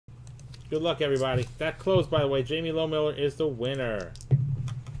Good luck, everybody. That closed, by the way. Jamie Lohmiller is the winner.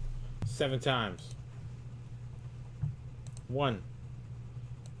 7 times. 1,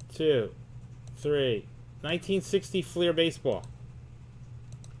 2, 3. 1960 Fleer Baseball.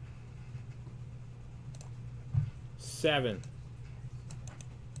 7.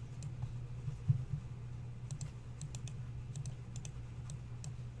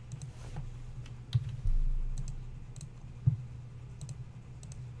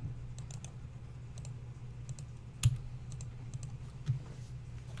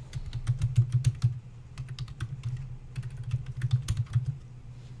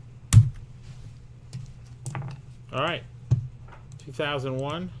 All right.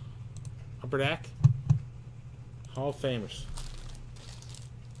 2001 Upper Deck Hall of Famers.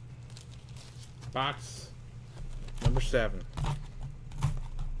 Box number 7.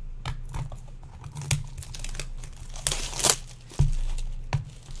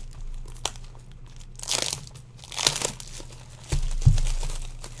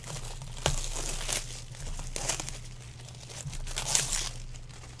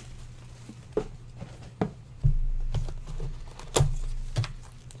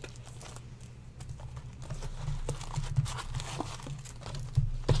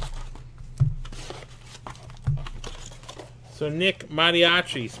 So Nick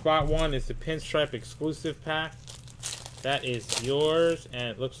Mariachi, spot 1 is the Pinstripe exclusive pack. That is yours, and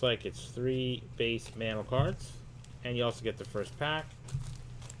it looks like it's 3 base Mantle cards. And you also get the first pack.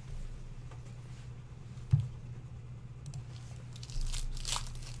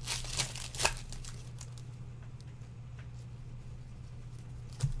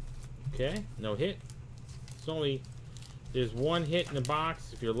 Okay, no hit. There's 1 hit in the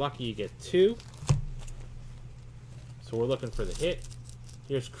box. If you're lucky, you get 2. So we're looking for the hit.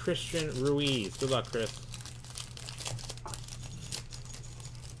 Here's Christian Ruiz. Good luck, Chris.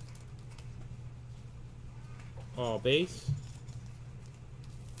 All base.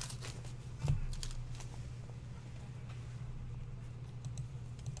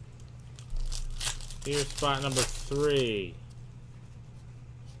 Here's spot number 3.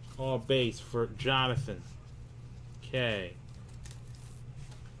 All base for Jonathan K.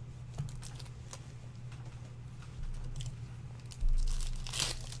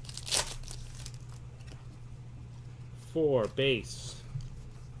 Four base.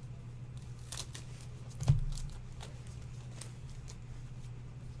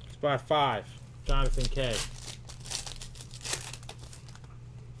 Spot 5, Jonathan K.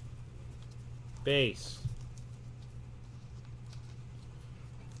 Base.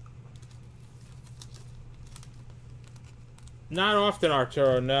 Not often,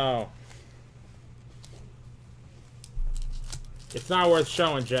 Arturo, no. It's not worth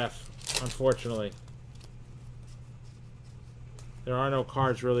showing, Jeff, unfortunately. There are no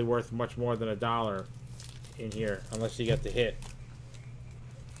cards really worth much more than $1 in here, unless you get the hit.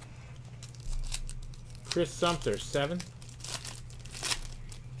 Chris Sumter, 7.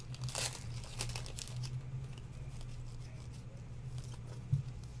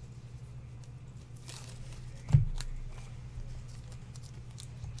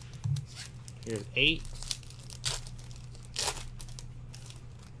 Here's 8.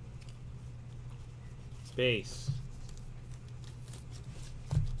 Base.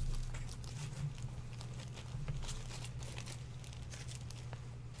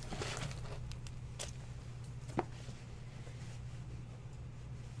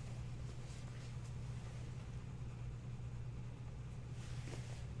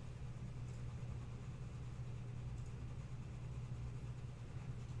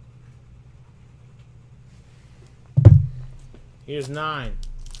 Here's 9.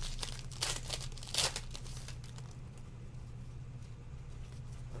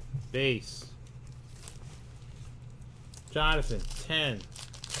 Base. Jonathan, 10.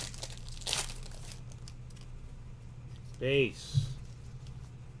 Base.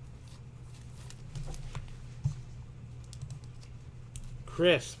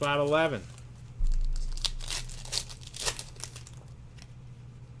 Chris, spot 11.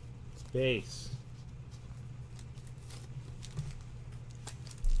 Base.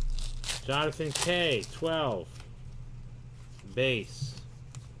 Jonathan K, 12. Base.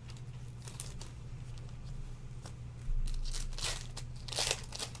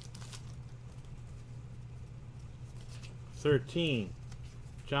 $13.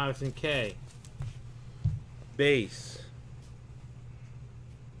 Jonathan K. Base.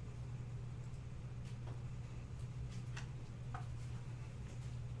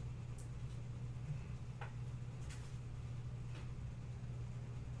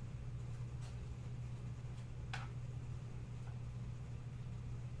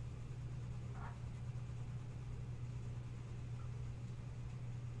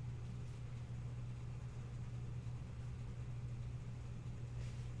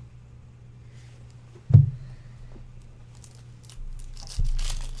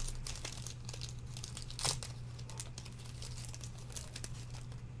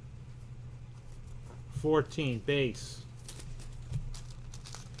 14, base.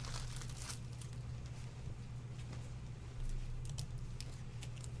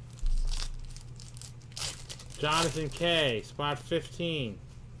 Jonathan K, spot 15,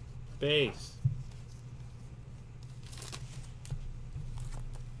 base.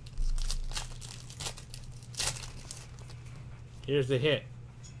 Here's the hit.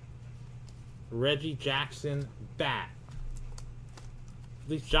 Reggie Jackson, bat. At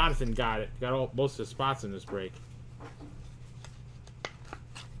least Jonathan got it. Got most of the spots in this break.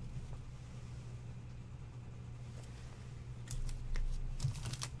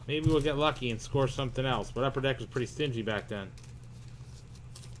 Maybe we'll get lucky and score something else, but Upper Deck was pretty stingy back then.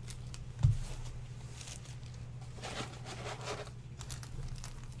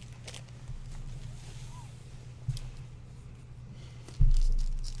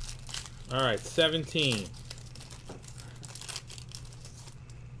 All right, 17.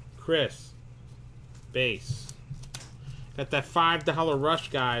 Chris, base. Got that $5 rush,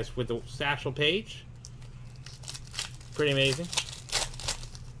 guys, with the Satchel Paige. Pretty amazing.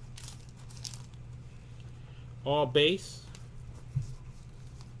 All base.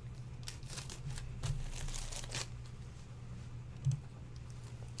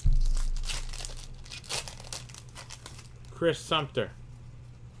 Chris Sumter,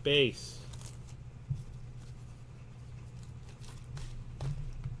 base.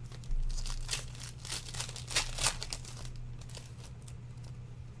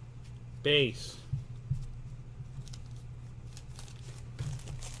 Base.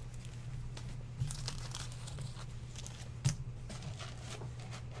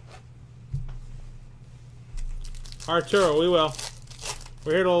 Arturo, we will.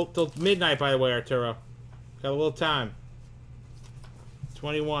 We're here till midnight, by the way, Arturo. Got a little time.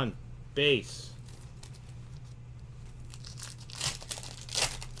 21, base.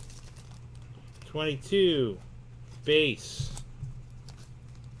 $22, base.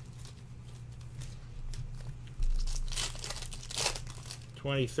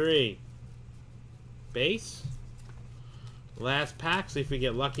 $23, base. Last pack, see if we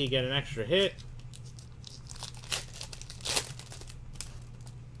get lucky, get an extra hit.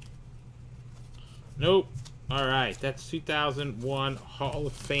 Nope. All right, that's 2001 Hall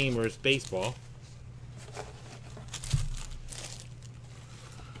of Famers baseball.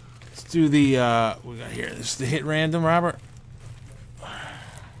 Let's do the, we got here, this is the hit random, Robert.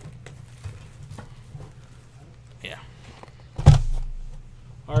 Yeah.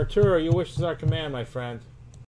 Arturo, your wish is our command, my friend.